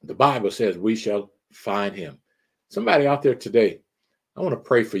 the Bible says we shall find him. Somebody out there today, I want to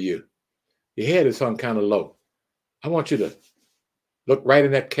pray for you. Your head is hung kind of low. I want you to look right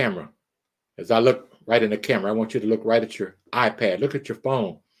in that camera. As I look right in the camera, I want you to look right at your iPad, look at your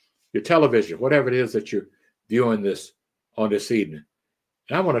phone, your television, whatever it is that you're viewing this on this evening.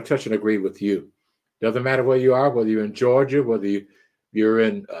 And I want to touch and agree with you. Doesn't matter where you are, whether you're in Georgia, whether you're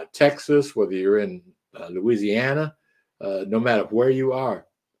in Texas, whether you're in Louisiana, no matter where you are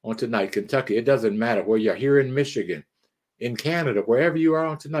on tonight, Kentucky, it doesn't matter where you're here in Michigan, in Canada, wherever you are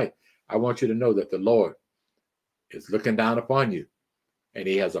on tonight. I want you to know that the Lord is looking down upon you and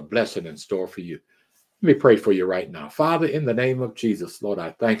he has a blessing in store for you. Let me pray for you right now. Father, in the name of Jesus, Lord,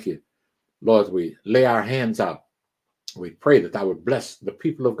 I thank you. Lord, we lay our hands out. We pray that I would bless the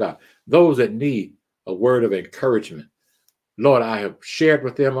people of God, those that need a word of encouragement. Lord, I have shared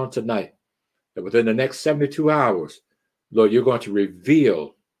with them on tonight that within the next 72 hours, Lord, you're going to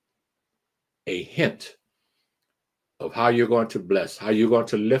reveal a hint of how you're going to bless, how you're going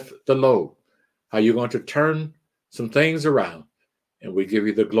to lift the load, how you're going to turn some things around. And we give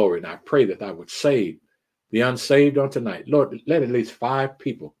you the glory. And I pray that I would save the unsaved on tonight. Lord, let at least 5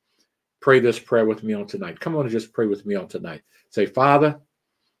 people pray this prayer with me on tonight. Come on and just pray with me on tonight. Say, Father,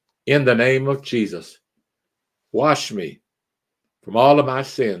 in the name of Jesus, wash me from all of my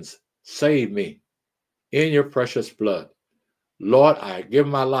sins. Save me in your precious blood. Lord, I give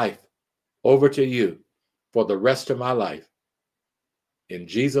my life over to you for the rest of my life. In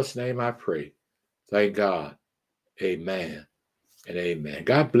Jesus' name I pray. Thank God. Amen and amen.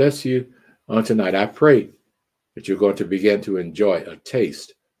 God bless you on tonight. I pray that you're going to begin to enjoy a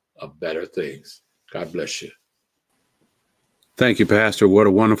taste of better things. God bless you. Thank you, Pastor. What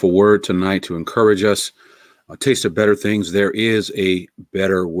a wonderful word tonight to encourage us. A taste of better things. There is a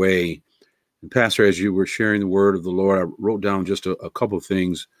better way. And Pastor, as you were sharing the word of the Lord, I wrote down just a couple of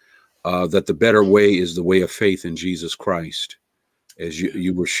things, that the better way is the way of faith in Jesus Christ. As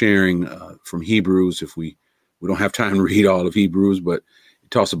you were sharing from Hebrews, if we don't have time to read all of Hebrews, but it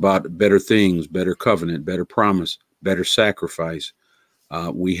talks about better things, better covenant, better promise, better sacrifice.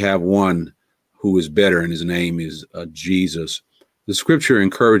 We have one who is better, and his name is Jesus. The scripture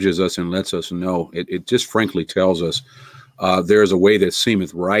encourages us and lets us know, it just frankly tells us, there is a way that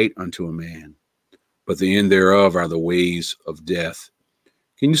seemeth right unto a man, but the end thereof are the ways of death.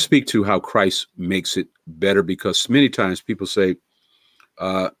 Can you speak to how Christ makes it better? Because many times people say,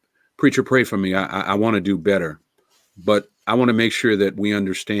 preacher, pray for me. I want to do better. But I want to make sure that we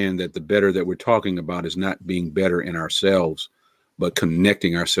understand that the better that we're talking about is not being better in ourselves, but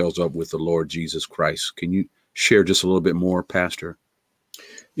connecting ourselves up with the Lord Jesus Christ. Can you share just a little bit more, Pastor?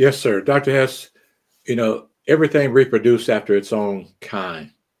 Yes, sir. Dr. Hess, everything reproduces after its own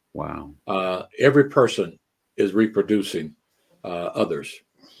kind. Wow. Every person is reproducing others.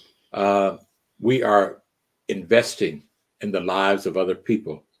 We are investing in the lives of other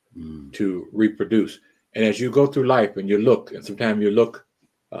people to reproduce. And as you go through life and you look, and sometimes you look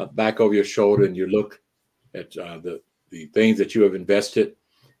back over your shoulder and you look at the things that you have invested,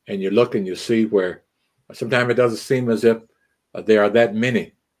 and you look and you see where sometimes it doesn't seem as if there are that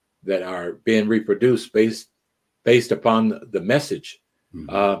many that are being reproduced based upon the message.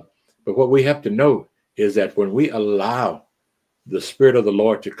 But what we have to know is that when we allow the Spirit of the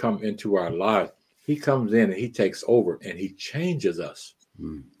Lord to come into our lives, he comes in and he takes over and he changes us.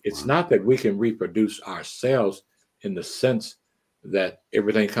 It's not that we can reproduce ourselves in the sense that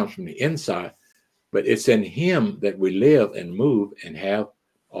everything comes from the inside, but it's in him that we live and move and have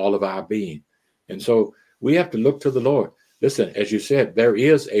all of our being. And so we have to look to the Lord. Listen, as you said, there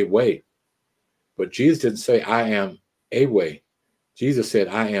is a way, but Jesus didn't say, I am a way. Jesus said,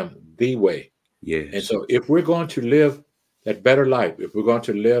 I am the way. Yes. And so if we're going to live that better life, if we're going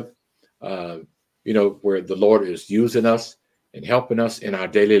to live, where the Lord is using us and helping us in our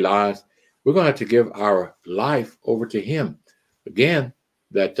daily lives, we're going to have to give our life over to him. Again,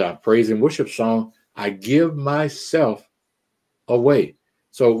 that praise and worship song, I give myself away.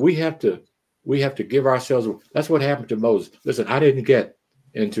 So we have to give ourselves. That's what happened to Moses. Listen, I didn't get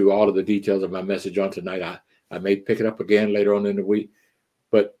into all of the details of my message on tonight. I may pick it up again later on in the week.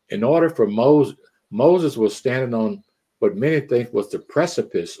 But in order for Moses was standing on what many think was the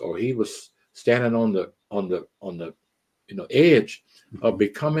precipice, or he was standing on the edge of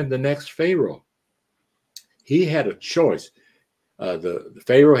becoming the next Pharaoh. He had a choice. The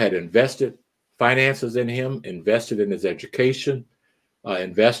Pharaoh had invested finances in him, invested in his education,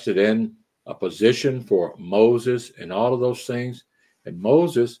 invested in a position for Moses and all of those things. And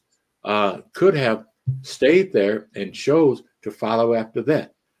Moses could have stayed there and chose to follow after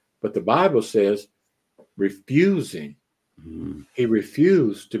that. But the Bible says, refusing, he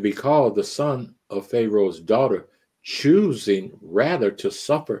refused to be called the son of Pharaoh's daughter, choosing rather to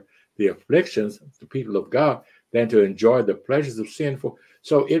suffer the afflictions of the people of God than to enjoy the pleasures of sin.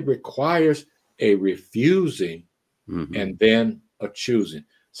 So it requires a refusing and then a choosing.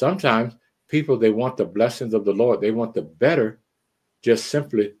 Sometimes people, they want the blessings of the Lord. They want the better just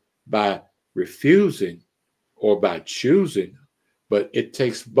simply by refusing or by choosing, but it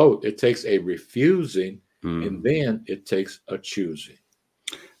takes both. It takes a refusing and then it takes a choosing.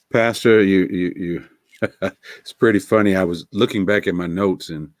 Pastor, you it's pretty funny. I was looking back at my notes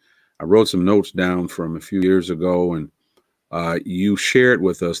and I wrote some notes down from a few years ago, and you shared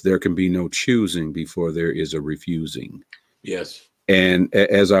with us there can be no choosing before there is a refusing. Yes. And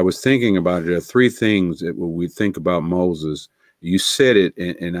as I was thinking about it, there are three things that when we think about Moses, you said it,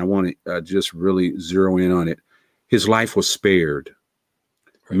 and I want to just really zero in on it. His life was spared.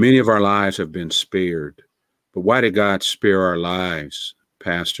 Right. Many of our lives have been spared. But why did God spare our lives,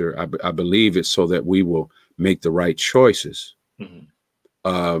 Pastor? I believe it's so that we will make the right choices.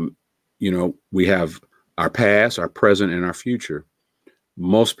 We have our past, our present, and our future.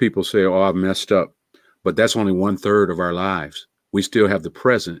 Most people say, oh, I've messed up. But that's only 1/3 of our lives. We still have the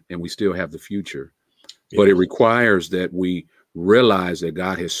present and we still have the future. Yes. But it requires that we realize that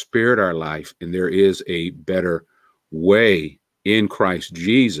God has spared our life and there is a better way in Christ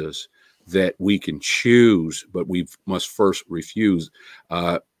Jesus that we can choose, but we must first refuse.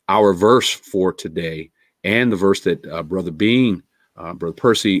 Our verse for today and the verse that Brother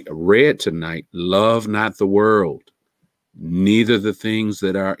Percy read tonight, love not the world, neither the things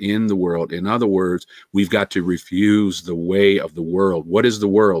that are in the world. In other words, we've got to refuse the way of the world. What is the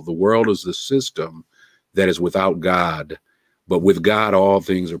world? The world is the system that is without God. But with God, all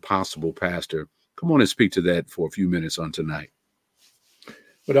things are possible, Pastor. Come on and speak to that for a few minutes on tonight.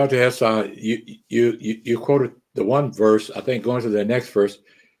 Well, Dr. Hess, you quoted the one verse. I think going to the next verse,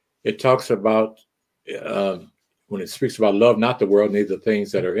 it talks about when it speaks about love not the world, neither the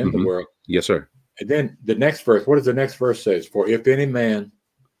things that are in the world. Yes, sir. And then the next verse, what does the next verse say? For if any man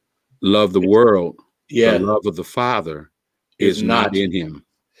love the world, the love of the Father is not in him.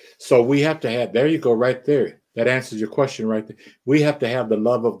 So we have to have, there you go, right there. That answers your question right there. We have to have the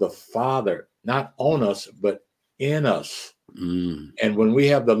love of the Father, not on us, but in us. And when we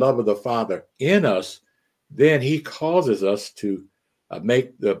have the love of the Father in us, then he causes us to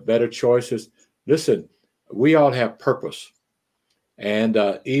make the better choices. Listen, we all have purpose. And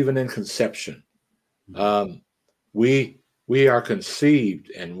even in conception, we are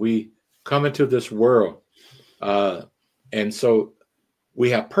conceived and we come into this world. And so we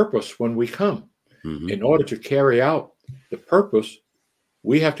have purpose when we come. In order to carry out the purpose,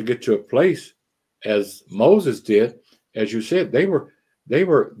 we have to get to a place, as Moses did. As you said, there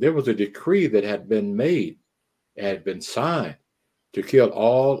was a decree that had been made, had been signed to kill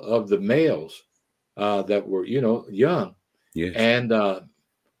all of the males that were, young. Yes. And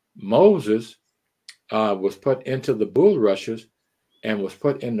Moses was put into the bulrushes and was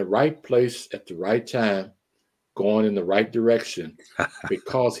put in the right place at the right time, going in the right direction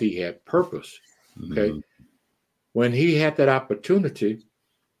because he had purpose. Okay. When he had that opportunity,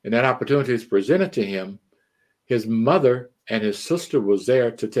 and that opportunity is presented to him, his mother and his sister was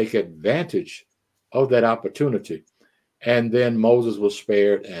there to take advantage of that opportunity. And then Moses was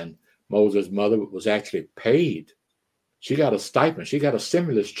spared, and Moses' mother was actually paid. She got a stipend. She got a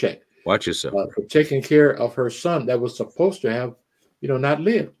stimulus check. Watch yourself. For taking care of her son that was supposed to have, not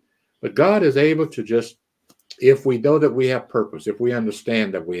lived. But God is able to just, if we know that we have purpose, if we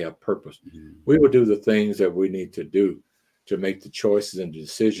understand that we have purpose, we will do the things that we need to do to make the choices and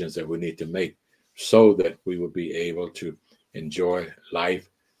decisions that we need to make so that we will be able to enjoy life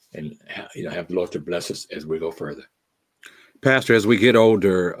and have the Lord to bless us as we go further. Pastor, as we get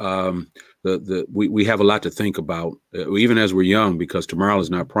older, we have a lot to think about, even as we're young, because tomorrow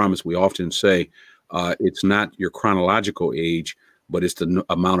is not promised. We often say it's not your chronological age, but it's the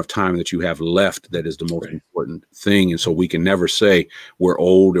amount of time that you have left that is the most important thing. And so we can never say we're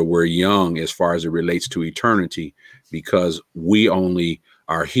old or we're young as far as it relates to eternity, because we only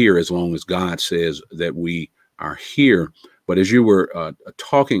are here as long as God says that we are here. But as you were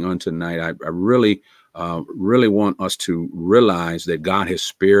talking on tonight, I really want us to realize that God has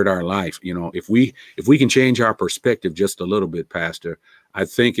spared our life. You know, if we can change our perspective just a little bit, Pastor, I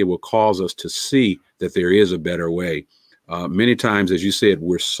think it will cause us to see that there is a better way. Many times, as you said,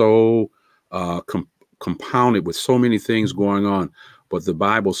 we're so compounded with so many things going on, but the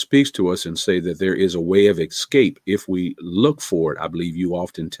Bible speaks to us and say that there is a way of escape if we look for it. I believe you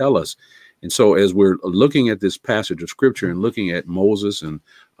often tell us. And so as we're looking at this passage of scripture and looking at Moses and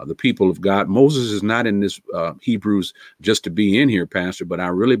the people of God, Moses is not in this Hebrews just to be in here, Pastor, but I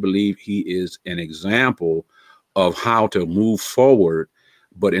really believe he is an example of how to move forward.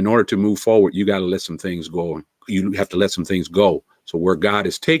 But in order to move forward, you got to let some things go. You have to let some things go. So where God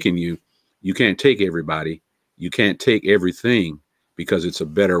is taking you, you can't take everybody. You can't take everything, because it's a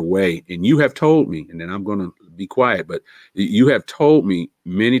better way. And you have told me, and then I'm going to be quiet, but you have told me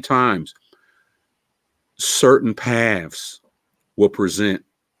many times certain paths will present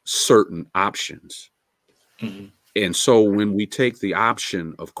certain options. Mm-hmm. And so when we take the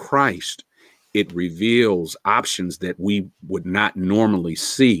option of Christ, it reveals options that we would not normally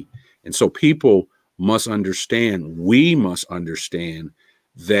see. And so people must understand, we must understand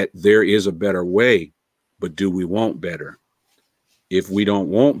that there is a better way, but do we want better? If we don't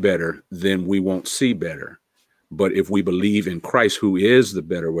want better, then we won't see better. But if we believe in Christ, who is the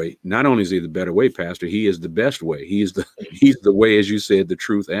better way, not only is he the better way, Pastor, he is the best way. He's the way, as you said, the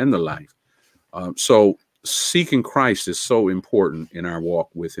truth and the life. So seeking Christ is so important in our walk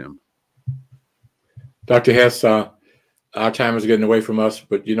with him. Dr. Hess, our time is getting away from us,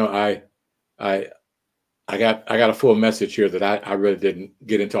 but you know, I got a full message here that I really didn't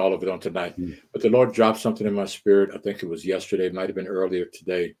get into all of it on tonight. But the Lord dropped something in my spirit. I think it was yesterday, it might have been earlier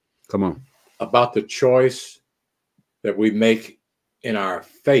today. Come on. About the choice that we make in our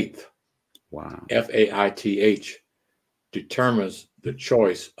faith. Wow. F-A-I-T-H determines the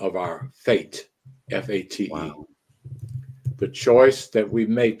choice of our fate. F-A-T-E. Wow. The choice that we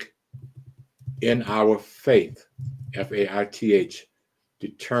make in our faith, F-A-I-T-H,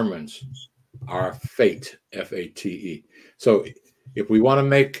 determines our fate, F-A-T-E. So if we want to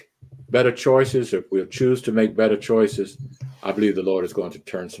make better choices, if we'll choose to make better choices, I believe the Lord is going to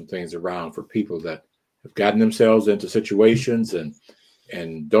turn some things around for people that have gotten themselves into situations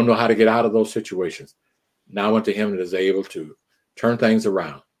and don't know how to get out of those situations. Now unto him that is able to turn things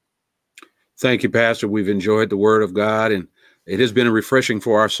around. Thank you, Pastor. We've enjoyed the word of God, and it has been refreshing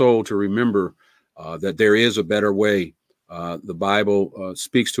for our soul to remember that there is a better way. The Bible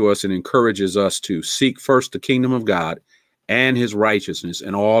speaks to us and encourages us to seek first the kingdom of God and his righteousness,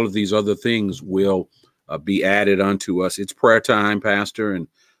 and all of these other things will be added unto us. It's prayer time, Pastor, and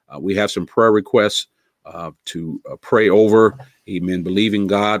we have some prayer requests to pray over. Amen. Believing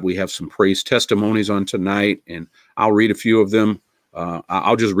God. We have some praise testimonies on tonight, and I'll read a few of them.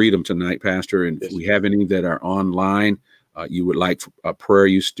 I'll just read them tonight, Pastor. And if we have any that are online, you would like a prayer,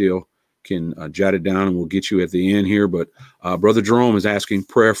 you still can jot it down, and we'll get you at the end here. But Brother Jerome is asking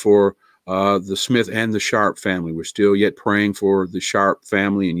prayer for the Smith and the Sharp family. We're still yet praying for the Sharp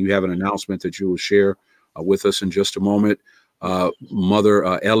family, and you have an announcement that you will share with us in just a moment.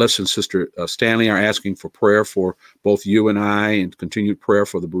 Mother Ellis and Sister Stanley are asking for prayer for both you and I, and continued prayer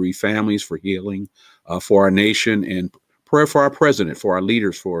for the bereaved families, for healing, for our nation, and prayer for our president, for our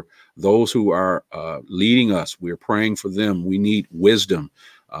leaders, for those who are leading us. We're praying for them. We need wisdom.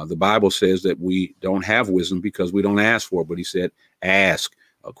 The Bible says that we don't have wisdom because we don't ask for it, but he said, ask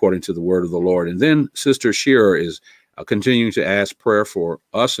according to the word of the Lord. And then Sister Shearer is continuing to ask prayer for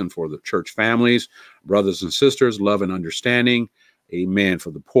us and for the church families, brothers and sisters, love and understanding. Amen.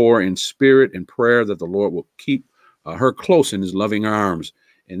 For the poor in spirit, and prayer that the Lord will keep her close in his loving arms.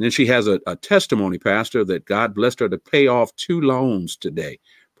 And then she has a testimony, Pastor, that God blessed her to pay off 2 loans today.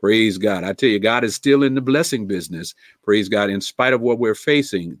 Praise God. I tell you, God is still in the blessing business. Praise God. In spite of what we're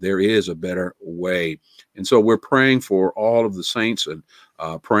facing, there is a better way. And so we're praying for all of the saints and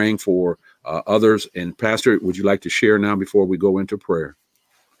praying for others. And Pastor, would you like to share now before we go into prayer?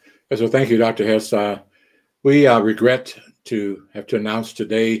 Yes, well, thank you, Dr. Hess. We regret to have to announce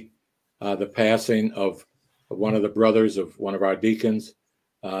today the passing of one of the brothers of one of our deacons,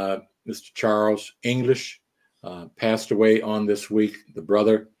 Mr. Charles English, passed away on this week, the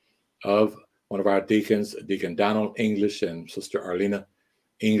brother of one of our deacons, Deacon Donald English and Sister Arlena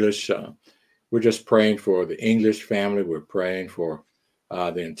English. We're just praying for the English family. We're praying for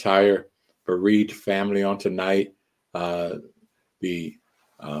the entire bereaved family on tonight. The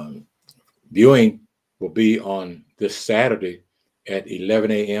viewing will be on this Saturday at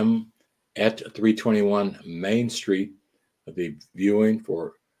 11 a.m. at 321 Main Street. The viewing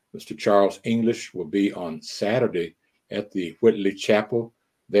for Mr. Charles English will be on Saturday at the Whitley Chapel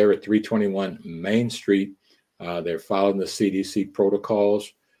there at 321 Main Street. They're following the CDC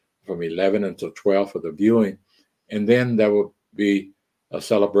protocols from 11 until 12 for the viewing. And then there will be a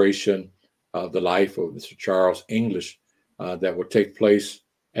celebration of the life of Mr. Charles English that will take place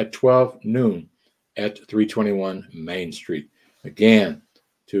at 12 noon at 321 Main Street. Again,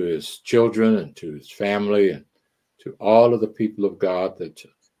 to his children and to his family and to all of the people of God that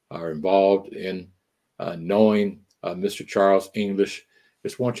are involved in knowing Mr. Charles English.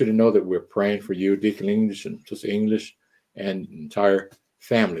 Just want you to know that we're praying for you, Deacon English and Sister English, and the entire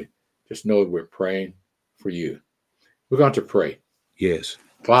family. Just know that we're praying for you. We're going to pray. Yes.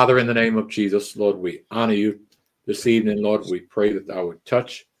 Father, in the name of Jesus, Lord, we honor you this evening. Lord, we pray that thou would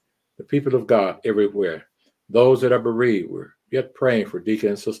touch the people of God everywhere. Those that are bereaved, we're yet praying for Deacon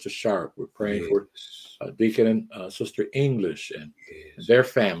and Sister Sharp. We're praying for Deacon and Sister English and their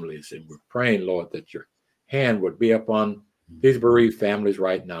families. And we're praying, Lord, that your hand would be upon these bereaved families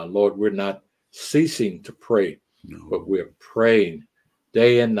right now. Lord, we're not ceasing to pray, but we're praying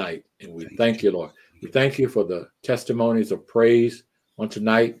day and night. And we thank you, Lord. We thank you for the testimonies of praise on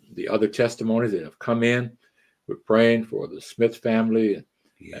tonight, the other testimonies that have come in. We're praying for the Smith family,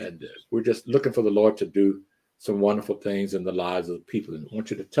 and we're just looking for the Lord to do some wonderful things in the lives of the people. And I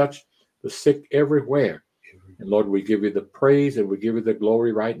want you to touch the sick everywhere. And Lord, we give you the praise and we give you the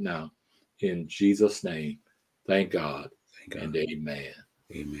glory right now. In Jesus' name, thank God. And amen.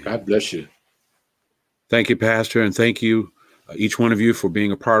 Amen. God bless you. Thank you, Pastor, and thank you, each one of you, for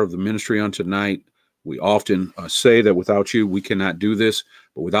being a part of the ministry on tonight. We often say that without you, we cannot do this,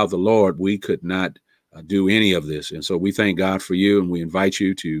 but without the Lord, we could not do any of this. And so we thank God for you, and we invite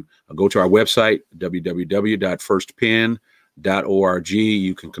you to go to our website, www.firstpen.org.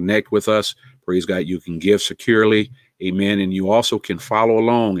 You can connect with us. Praise God. You can give securely. Amen. And you also can follow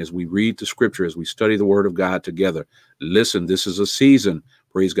along as we read the scripture, as we study the word of God together. Listen, this is a season,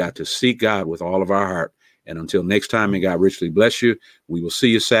 praise God, to seek God with all of our heart. And until next time, may God richly bless you. We will see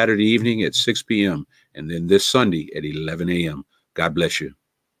you Saturday evening at 6 p.m. and then this Sunday at 11 a.m. God bless you.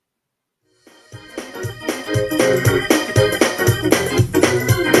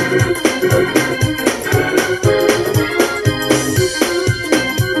 Thank you.